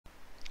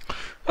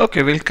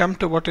Okay, we'll come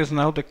to what is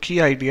now the key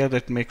idea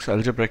that makes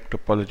algebraic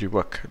topology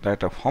work,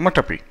 that of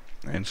homotopy.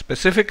 And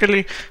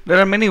specifically, there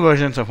are many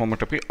versions of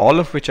homotopy, all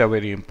of which are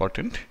very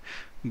important.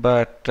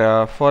 But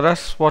for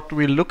us, what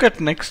we'll look at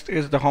next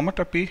is the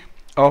homotopy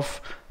of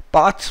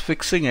paths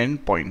fixing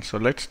endpoints. So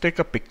let's take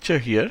a picture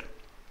here.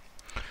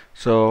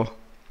 So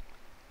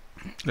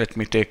let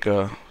me take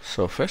a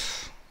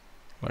surface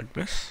like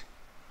this,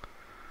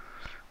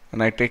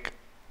 and I take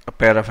a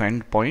pair of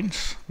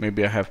endpoints.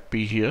 Maybe I have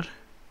P here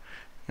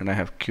and I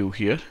have Q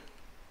here.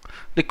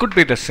 They could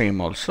be the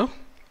same also.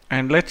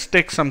 And let's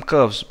take some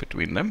curves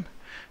between them.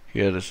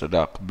 Here is a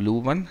dark blue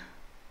one,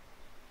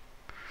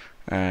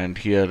 and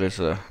here is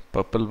a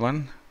purple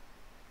one.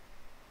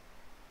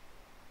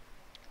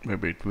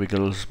 Maybe it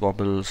wiggles,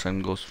 wobbles,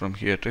 and goes from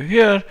here to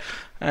here.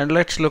 And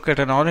let's look at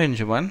an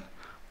orange one,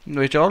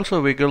 which also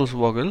wiggles,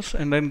 woggles,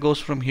 and then goes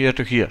from here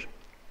to here.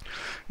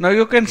 Now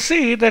you can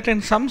see that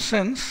in some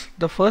sense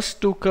the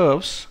first two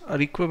curves are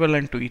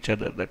equivalent to each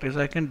other. That is,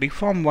 I can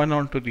deform one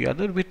onto the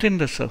other within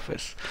the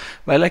surface,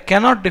 while I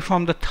cannot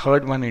deform the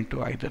third one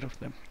into either of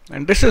them.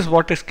 And this is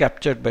what is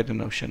captured by the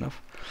notion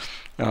of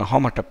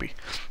homotopy.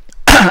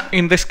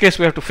 In this case,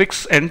 we have to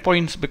fix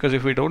endpoints, because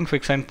if we don't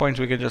fix endpoints,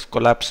 we can just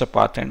collapse a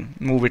path and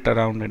move it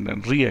around and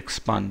then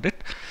re-expand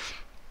it.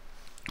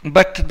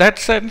 But that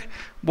said,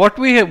 what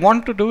we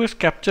want to do is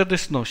capture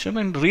this notion,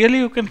 and really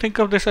you can think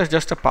of this as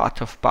just a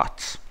path of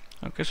paths.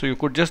 Okay, so you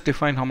could just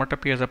define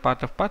homotopy as a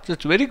path of paths.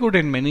 It's very good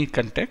in many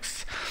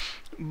contexts,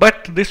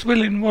 but this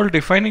will involve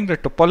defining the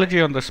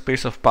topology on the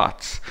space of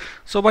paths.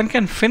 So one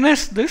can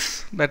finesse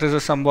this, that is a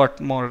somewhat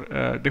more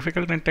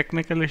difficult and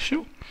technical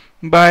issue,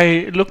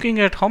 by looking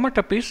at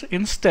homotopies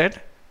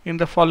instead in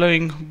the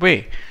following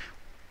way.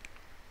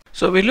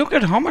 So we look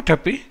at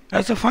homotopy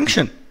as a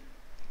function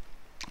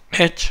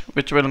h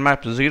which will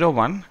map 0,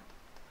 1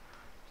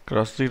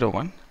 cross 0,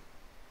 1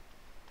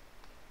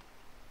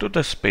 to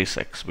the space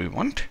x we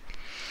want,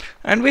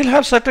 and we'll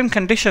have certain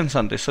conditions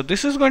on this. So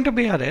this is going to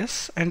be our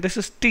s, and this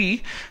is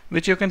t,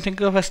 which you can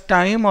think of as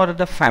time or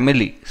the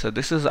family. So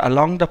this is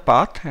along the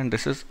path and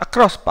this is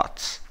across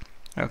paths.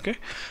 Okay,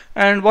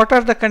 and what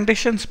are the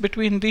conditions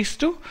between these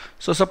two?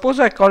 So suppose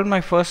I call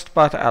my first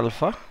path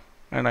alpha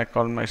and I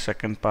call my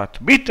second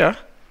path beta.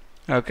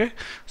 Okay,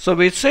 so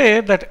we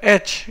say that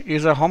H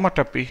is a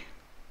homotopy,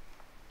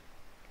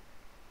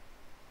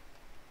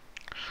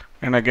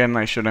 and again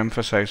I should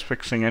emphasize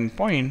fixing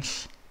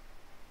endpoints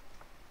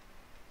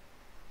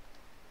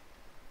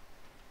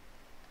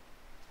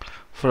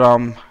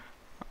from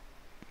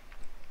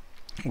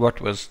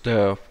what was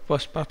the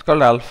first path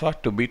called alpha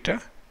to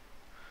beta.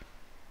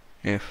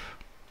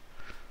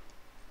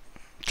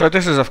 So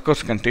this is of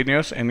course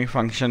continuous. Any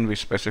function we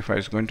specify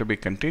is going to be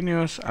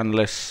continuous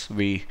unless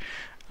we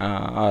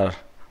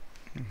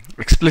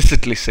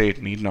explicitly say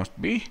it need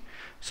not be.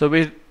 So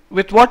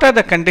with what are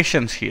the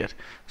conditions here?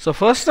 So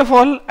first of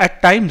all,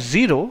 at time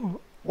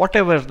 0,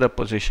 whatever the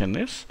position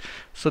is,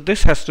 so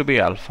this has to be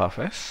alpha of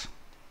s,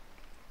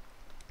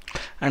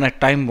 and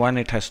at time 1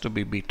 it has to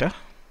be beta.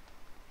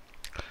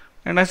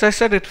 And as I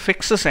said, it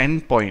fixes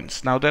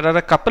endpoints. Now there are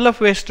a couple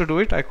of ways to do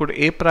it. I could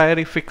a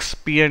priori fix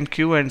P and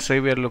Q and say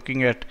we are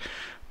looking at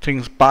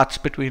things, paths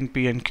between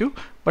P and Q,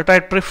 but I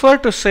prefer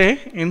to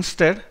say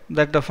instead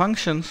that the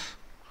functions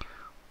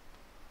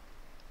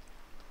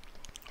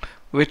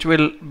which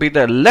will be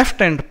the left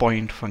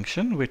endpoint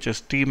function, which is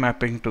t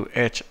mapping to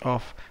h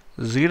of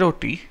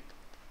 0t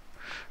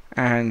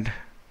and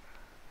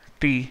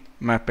t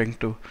mapping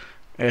to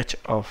h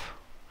of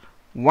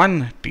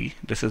 1t,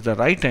 this is the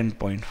right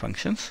endpoint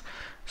functions.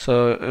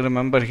 So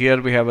remember, here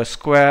we have a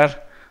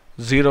square,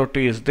 0t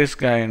is this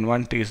guy and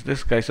 1t is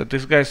this guy. So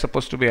this guy is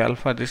supposed to be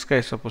alpha, this guy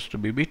is supposed to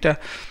be beta.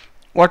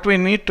 What we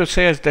need to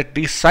say is that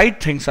these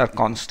side things are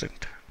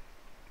constant.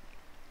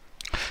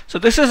 So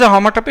this is a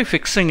homotopy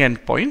fixing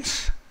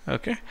endpoints.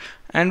 Okay,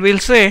 and we'll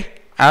say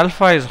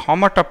alpha is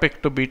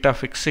homotopic to beta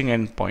fixing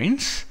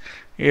endpoints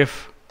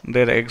if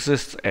there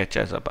exists h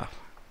as above.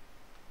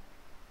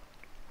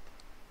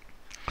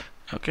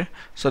 Okay,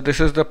 so this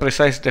is the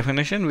precise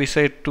definition. We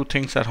say two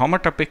things are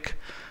homotopic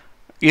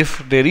if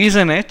there is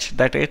an h.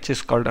 That h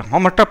is called a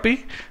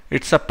homotopy.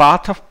 It's a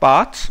path of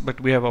paths, but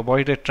we have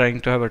avoided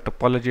trying to have a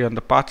topology on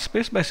the path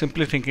space by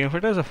simply thinking of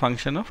it as a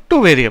function of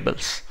two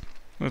variables.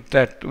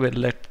 That will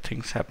let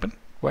things happen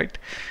quite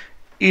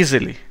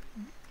easily.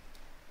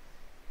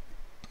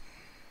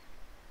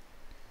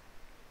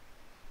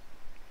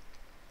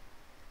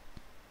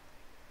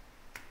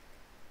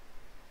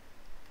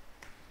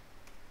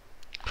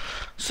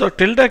 So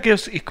tilde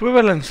gives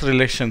equivalence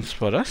relations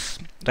for us.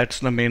 That's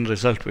the main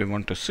result we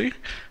want to see,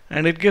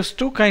 and it gives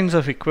two kinds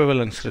of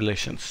equivalence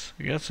relations.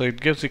 Yeah, so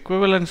it gives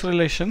equivalence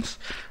relations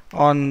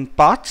on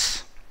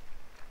paths,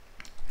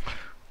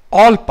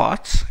 all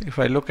paths. If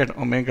I look at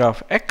omega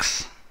of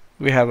x,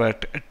 we have a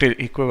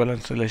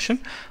equivalence relation.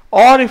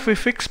 Or if we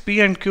fix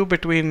P and Q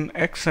between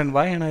X and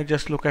Y, and I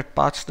just look at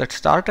paths that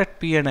start at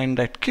P and end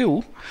at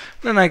Q,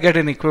 then I get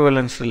an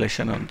equivalence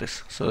relation on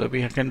this. So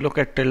we can look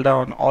at tilde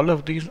on all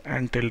of these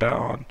and tilde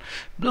on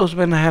those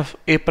when I have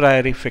a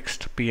priori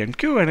fixed P and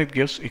Q, and it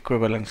gives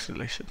equivalence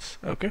relations.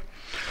 Okay.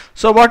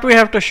 So what we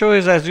have to show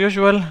is, as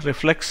usual,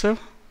 reflexive.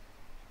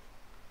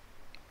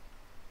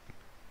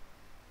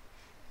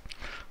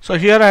 So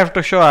here I have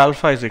to show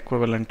alpha is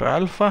equivalent to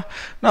alpha.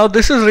 Now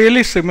this is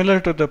really similar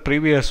to the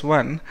previous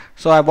one.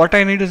 So what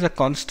I need is a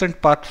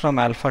constant path from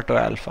alpha to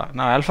alpha.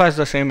 Now alpha has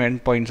the same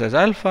endpoints as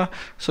alpha.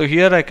 So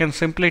here I can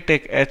simply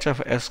take h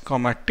of s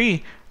comma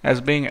t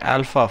as being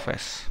alpha of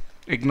s.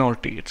 Ignore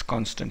t, it's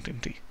constant in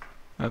t.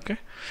 Okay.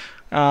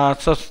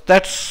 So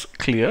that's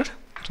clear.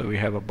 So we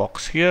have a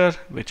box here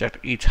which at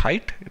each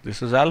height,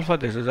 this is alpha,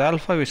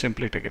 we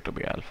simply take it to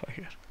be alpha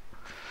here.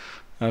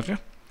 Okay.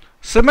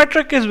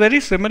 Symmetric is very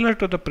similar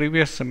to the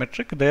previous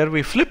symmetric. There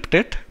we flipped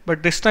it,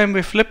 but this time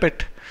we flip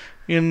it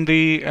in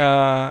the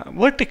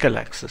vertical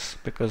axis,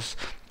 because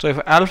so if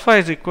alpha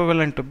is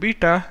equivalent to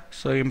beta,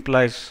 so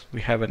implies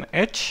we have an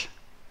h,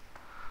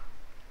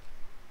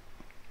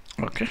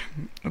 okay,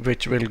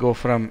 which will go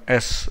from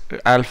s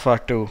alpha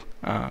to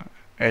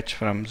h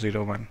from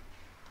 0 1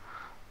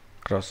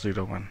 cross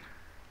 0 1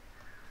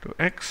 to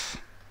x,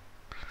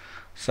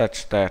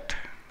 such that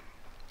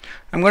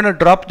I'm going to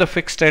drop the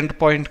fixed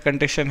endpoint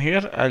condition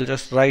here. I'll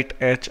just write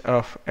h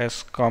of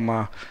s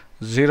comma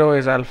 0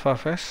 is alpha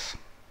of s,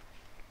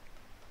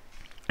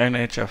 and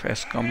h of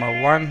s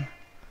comma 1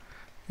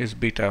 is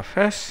beta of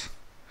s,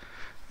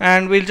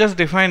 and we'll just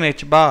define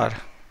h bar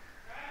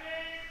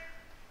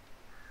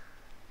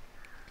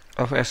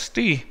of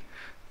st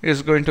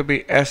is going to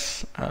be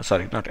s,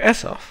 not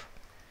s of,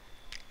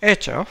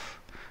 h of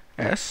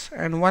s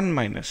and 1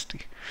 minus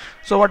t.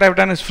 So what I've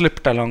done is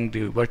flipped along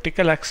the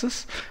vertical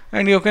axis,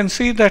 and you can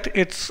see that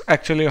it's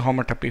actually a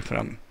homotopy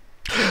from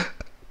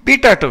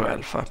beta to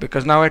alpha,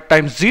 because now at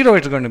time 0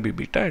 it's going to be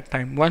beta, at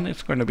time 1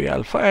 it's going to be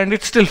alpha, and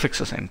it still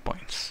fixes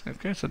endpoints.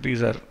 Okay, so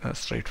these are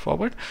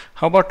straightforward.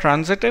 How about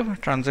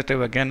transitive?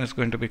 Transitive again is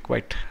going to be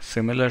quite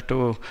similar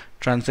to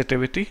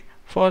transitivity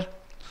for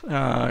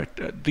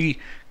the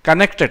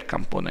connected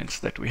components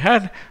that we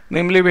had.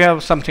 Namely, we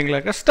have something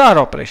like a star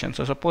operation.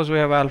 So suppose we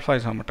have alpha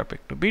is homotopic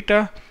to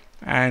beta,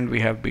 and we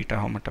have beta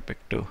homotopic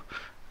to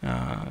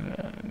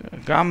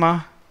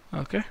gamma.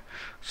 Okay,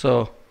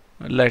 so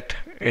let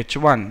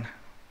h1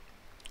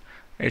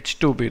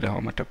 h2 be the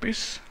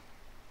homotopies,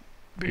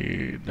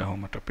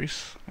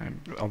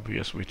 and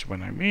obvious which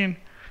one I mean.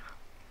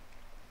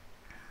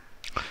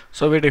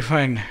 So we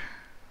define,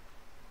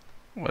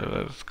 well,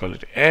 let's call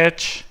it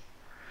h.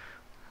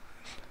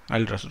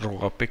 I'll just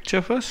draw a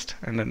picture first,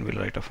 and then we'll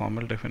write a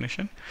formal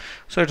definition.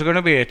 So it's going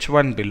to be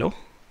h1 below,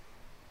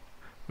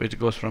 which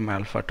goes from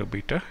alpha to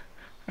beta,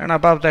 and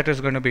above that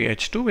is going to be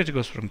h2, which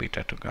goes from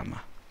beta to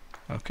gamma.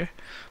 Okay,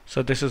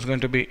 so this is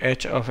going to be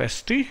h of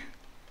st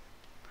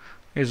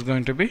is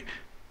going to be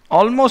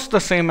almost the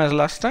same as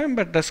last time,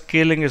 but the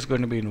scaling is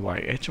going to be in y.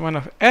 h1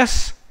 of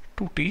s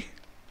to t,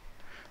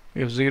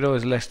 if 0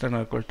 is less than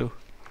or equal to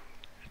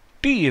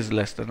t is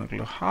less than or equal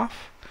to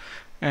half,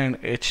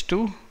 and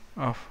h2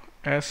 of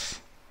s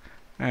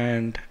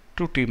and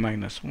 2t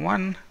minus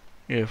 1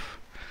 if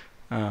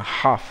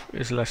half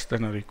is less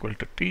than or equal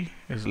to t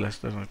is less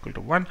than or equal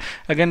to 1.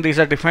 Again, these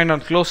are defined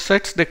on closed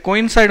sets. They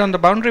coincide on the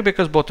boundary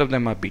because both of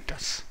them are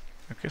betas.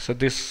 Okay, so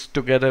this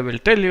together will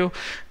tell you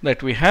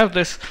that we have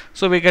this.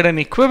 So we get an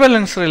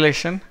equivalence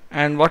relation,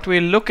 and what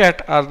we'll look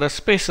at are the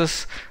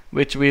spaces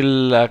which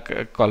we'll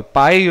call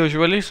pi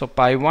usually. So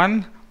pi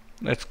 1,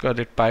 let's call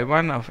it pi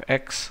 1 of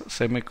x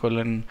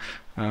semicolon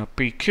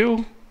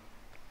pq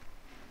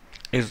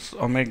is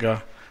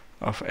omega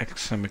of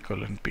x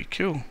semicolon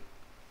pq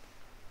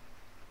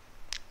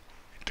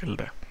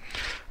tilde.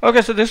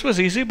 Okay, so this was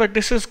easy, but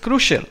this is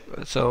crucial.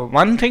 So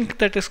one thing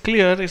that is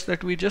clear is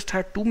that we just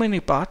had too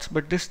many paths,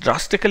 but this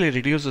drastically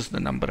reduces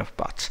the number of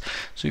paths.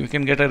 So you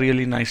can get a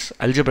really nice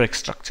algebraic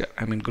structure.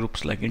 I mean,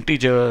 groups like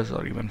integers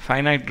or even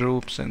finite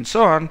groups and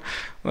so on.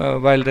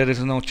 While there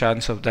is no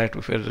chance of that,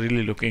 if we're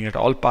really looking at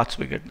all paths,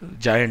 we get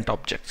giant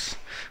objects.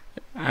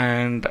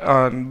 And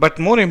but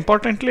more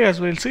importantly, as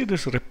we'll see,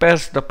 this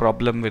repairs the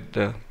problem with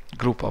the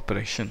group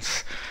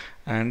operations,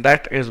 and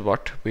that is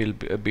what will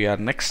be our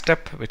next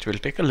step, which will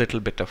take a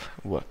little bit of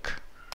work.